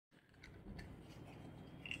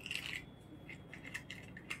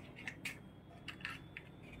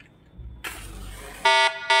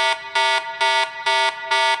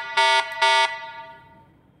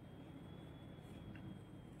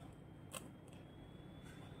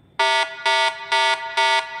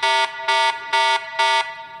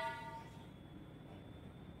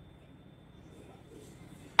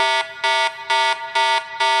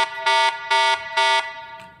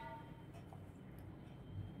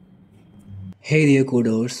Hey dear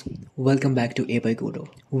coders, welcome back to ApyCoder,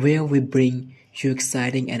 where we bring you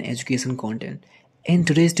exciting and educational content. In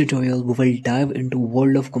today's tutorial, we will dive into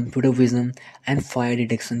world of computer vision and fire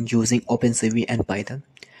detection using OpenCV and Python.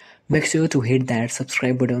 Make sure to hit that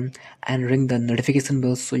subscribe button and ring the notification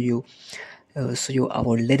bell so you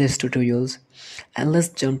our latest tutorials. And let's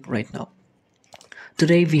jump right now.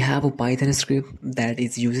 Today we have a Python script that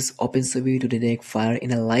uses OpenCV to detect fire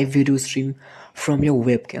in a live video stream from your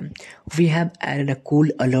webcam. We have added a cool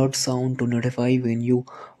alert sound to notify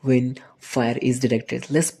when fire is detected.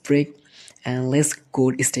 Let's break and let's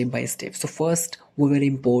code step by step. So first we will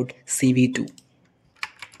import CV2.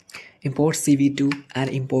 Import CV2 and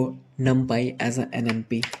import NumPy as an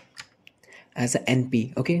NMP as an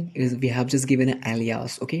NP. Okay, we have just given an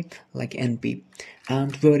alias, okay, like NP,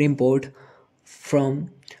 and we will import from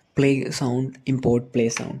playsound, import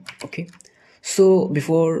playsound. Okay, so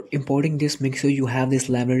before importing this, make sure you have this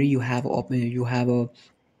library. You have a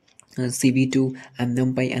CV2 and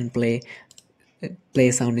NumPy and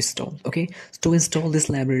playsound installed. Okay, so to install this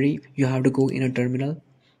library, you have to go in a terminal.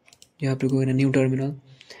 You have to go in a new terminal,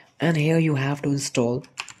 and here you have to install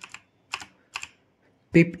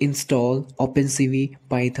pip install OpenCV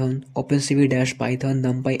Python, OpenCV-Python,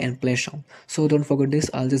 NumPy and playsound. So don't forget this.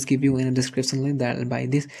 I'll just give you in a description link that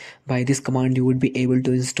by this command you would be able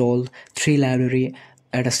to install 3 library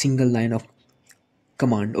at a single line of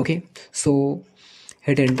command. Okay, so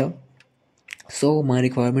hit enter. So my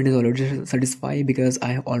requirement is already satisfied because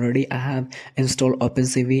I have installed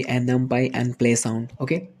OpenCV and NumPy and playsound.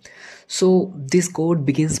 Okay, so this code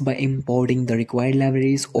begins by importing the required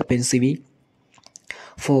libraries: OpenCV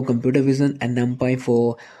for computer vision and NumPy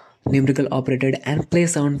for numerical operated and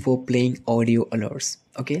playsound for playing audio alerts.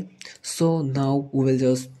 Okay, so now we will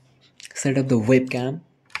just set up the webcam.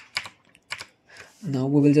 Now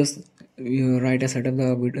we will just write a set up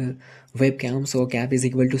the webcam. So cap is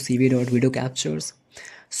equal to cv.video captures.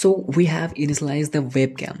 So we have initialized the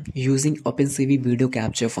webcam using OpenCV video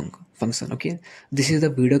capture function. Okay, this is the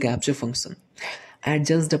video capture function.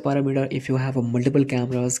 Adjust the parameter if you have a multiple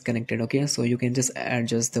cameras connected. Okay, so you can just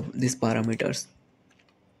adjust these parameters.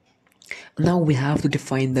 Now we have to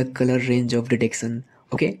define the color range of detection.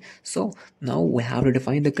 Okay, so now we have to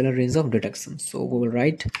define the color range of detection. So we will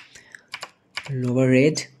write lower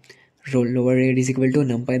rate is equal to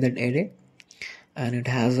NumPy that array, and it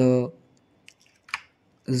has a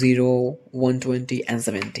 0, 120 and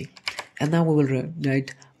 70. And now we will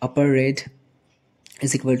write upper rate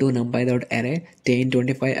is equal to NumPy dot array 10,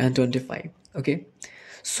 25 and 25. Okay,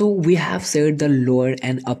 so we have set the lower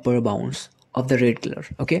and upper bounds of the red color.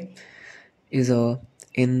 Okay, is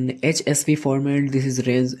in HSV format. This is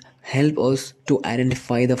range help us to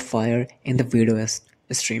identify the fire in the video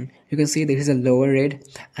stream. You can see there is a lower red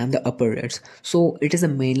and the upper reds, so it is a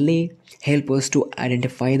mainly help us to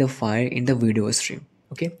identify the fire in the video stream.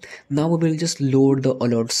 Okay, now we will just load the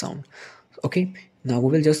alert sound. Okay, now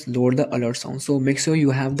we will just load the alert sound. So make sure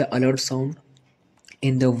you have the alert sound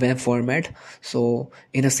in the web format, so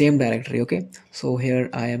in the same directory. Okay, so here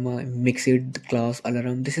I am a mixed class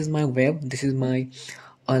alarm. This is my web, this is my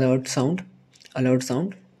alert sound.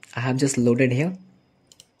 I have just loaded here.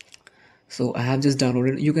 So I have just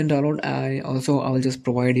downloaded. You can download. I'll just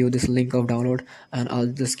provide you this link of download, and I'll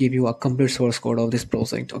just give you a complete source code of this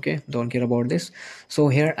project. Okay, don't care about this. So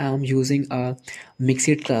here I am using a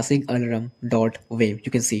mixed classic alarm dot wave. You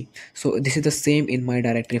can see, so this is the same in my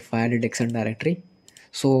directory, fire detection directory.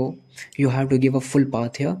 So you have to give a full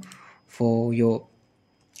path here for your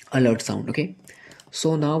alert sound. Okay,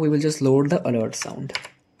 so now we will just load the alert sound.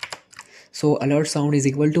 So alert sound is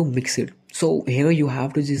equal to mixed. So here you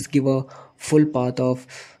have to just give a full path of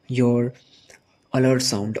your alert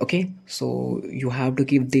sound. Okay, so you have to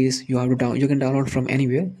keep this. You can download from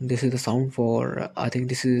anywhere. This is the sound for I think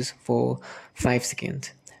this is for 5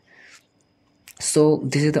 seconds. So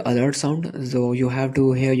this is the alert sound. So you have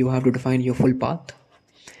to define your full path.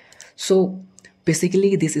 So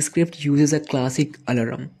basically this script uses a classic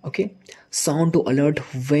alarm, okay, sound to alert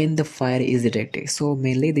when the fire is detected. So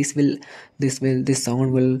mainly this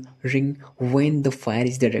sound will ring when the fire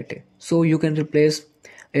is detected. So you can replace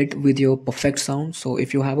it with your perfect sound. So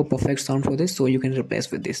if you have a perfect sound for this, so you can replace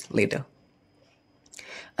with this later.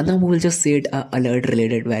 And now we will just set a alert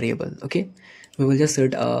related variable. Okay, we will just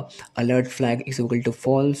set a alert flag is equal to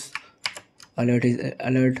false,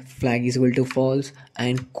 alert flag is equal to false,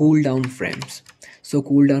 and cooldown frames. So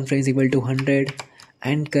cooldown frames equal to 100,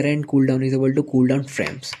 and current cooldown is equal to cooldown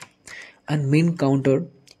frames, and min counter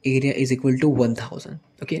area is equal to 1000.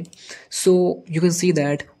 Okay, so you can see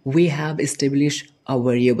that we have established a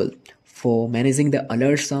variable for managing the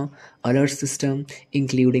alert system,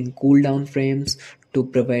 including cooldown frames to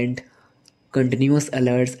prevent continuous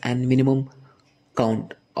alerts and minimum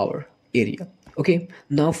count hour area. Okay,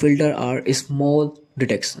 now filter are a small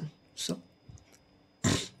detection. So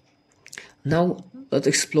now let's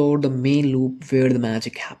explore the main loop where the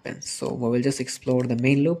magic happens. So we will just explore the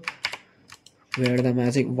main loop where the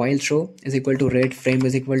magic while throw is equal to read frame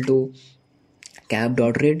is equal to cap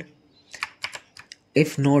dot read.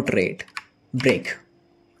 If not read, break.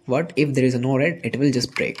 What if there is no read? It will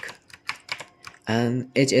just break.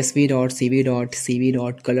 And hsv dot cv dot cv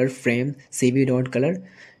dot color frame cv dot color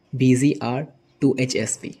bzr to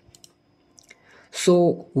hsv.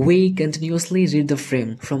 So we continuously read the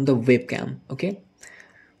frame from the webcam. Okay,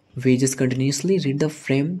 we just continuously read the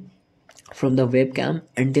frame from the webcam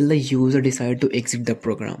until the user decide to exit the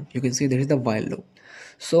program. You can see there is the while loop.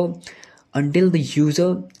 So until the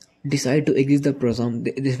user decide to exit the program,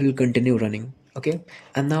 this will continue running. Okay,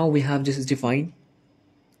 and now we have just defined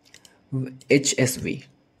hsv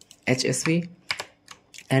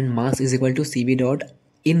and mask is equal to cv dot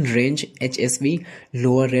in range hsv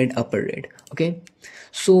lower read upper read. Okay,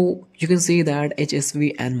 so you can see that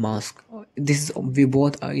hsv and mask, this is we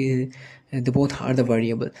both are they both are the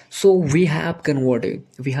variable. So we have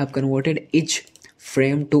converted each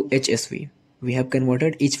frame to hsv. We have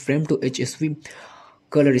converted each frame to hsv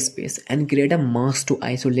color space and create a mask to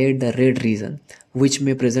isolate the red region which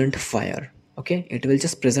may present fire. Okay, it will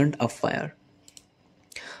just present a fire.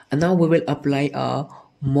 And now we will apply a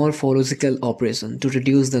morphological operation to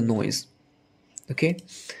reduce the noise. Okay,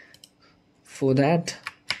 for that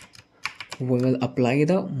we will apply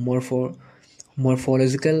the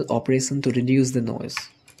morphological operation to reduce the noise.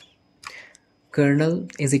 Kernel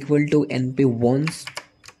is equal to np1s,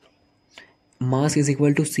 mask is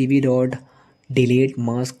equal to cv dot delete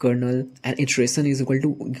mask kernel, and iteration is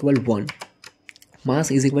equal 1.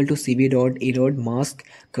 Mask is equal to cv dot e dot mask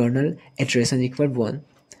kernel, iteration equal 1.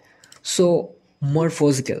 So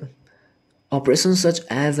morphological operations such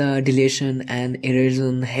as deletion and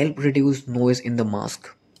erosion help reduce noise in the mask.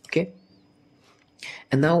 Okay,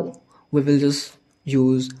 and now we will just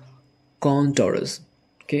use contours.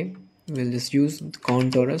 Okay, we'll just use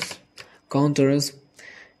contours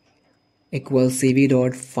equals cv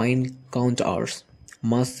dot find count hours,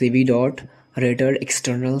 mask cv dot return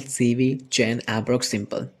external cv chain approx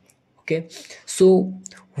simple. Okay, so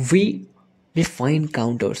we find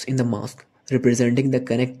counters in the mask representing the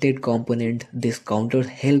connected component. This counter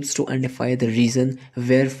helps to identify the region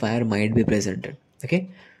where fire might be presented. Okay,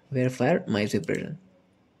 where fire might be present.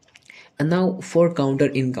 And now for counter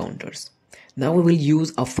in counters, now we will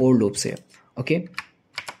use a for loops here. Okay,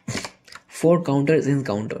 for counters in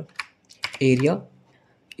counter, area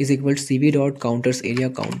is equal to cv dot counters area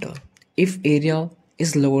counter. If area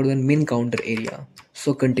is lower than min counter area,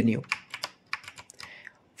 so continue.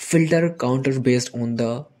 Filter counters based on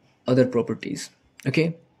the other properties.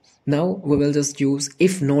 Okay, now we will just use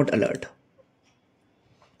if not alert.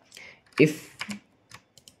 If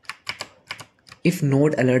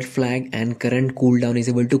not alert flag and current cooldown is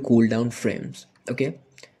equal to cooldown frames. Okay,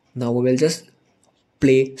 now we will just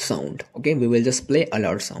play sound. Okay, we will just play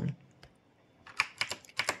alert sound.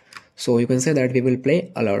 So you can say that we will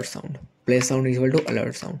play alert sound. Play sound is equal to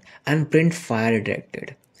alert sound and print fire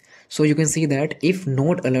directed. So you can see that if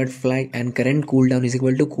not alert flag and current cooldown is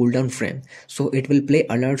equal to cooldown frame, so it will play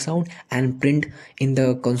alert sound and print in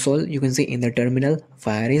the console. You can see in the terminal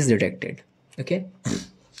fire is detected. Okay,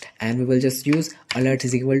 and we will just use alert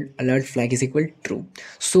flag is equal true.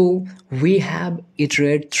 So we have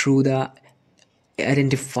iterated through the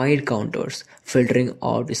identified counters, filtering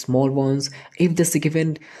out small ones. If the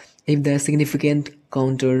significant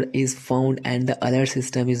counter is found and the alert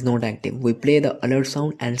system is not active, we play the alert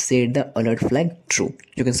sound and set the alert flag true.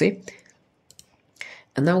 You can say.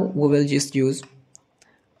 And now we will just use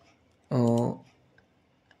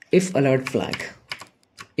if alert flag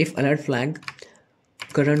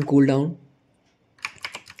current cooldown,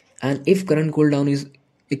 and if current cooldown is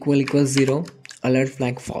equals 0, alert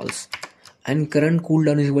flag false, and current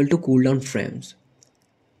cooldown is equal to cooldown frames.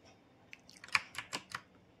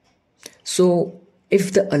 So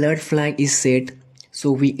if the alert flag is set,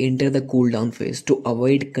 so we enter the cooldown phase to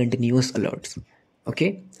avoid continuous alerts.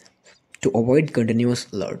 Okay, to avoid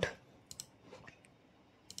continuous alert.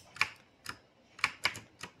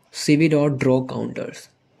 cv dot draw counters.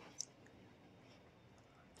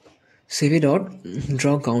 cv dot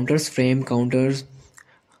draw counters frame counters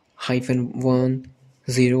 -1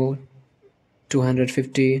 0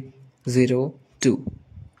 250 0 2,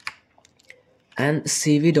 and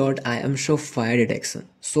cv.imshow fire detection.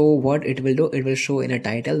 So what it will do, it will show in a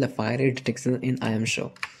title the fire detection in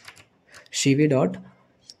imshow.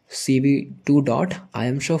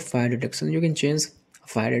 cv2.imshow fire detection. You can change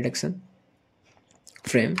fire detection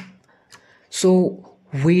frame. So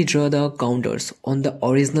we draw the counters on the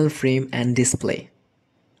original frame and display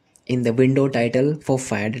in the window title for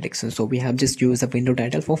fire detection. So we have just used the window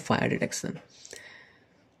title for fire detection.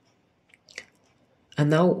 And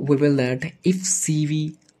now we will let if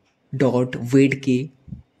cv dot wait key,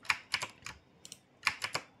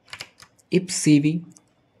 if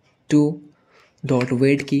cv2 dot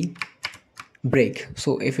wait key break.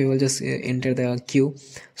 So if we will just enter the queue,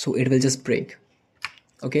 so it will just break.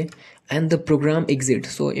 Okay, and the program exit.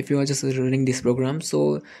 So if you are just running this program,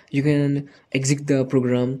 so you can exit the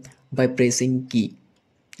program by pressing key,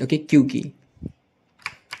 okay, q key,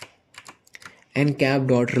 and cap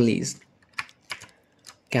dot release,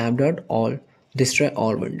 cap dot all, destroy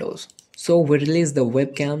all windows. So we release the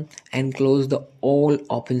webcam and close the all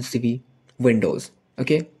OpenCV windows.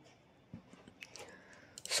 Okay,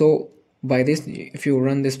 so by this, if you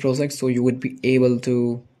run this project, so you would be able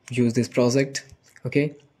to use this project.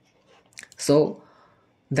 Okay, so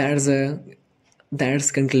that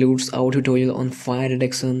concludes our tutorial on fire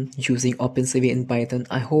detection using OpenCV and Python.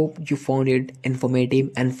 I hope you found it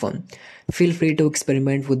informative and fun. Feel free to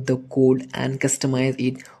experiment with the code and customize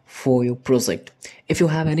it for your project. If you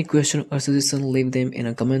have any question or suggestion, leave them in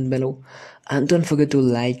a comment below. And don't forget to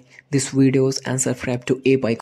like these videos and subscribe to ApyCoder.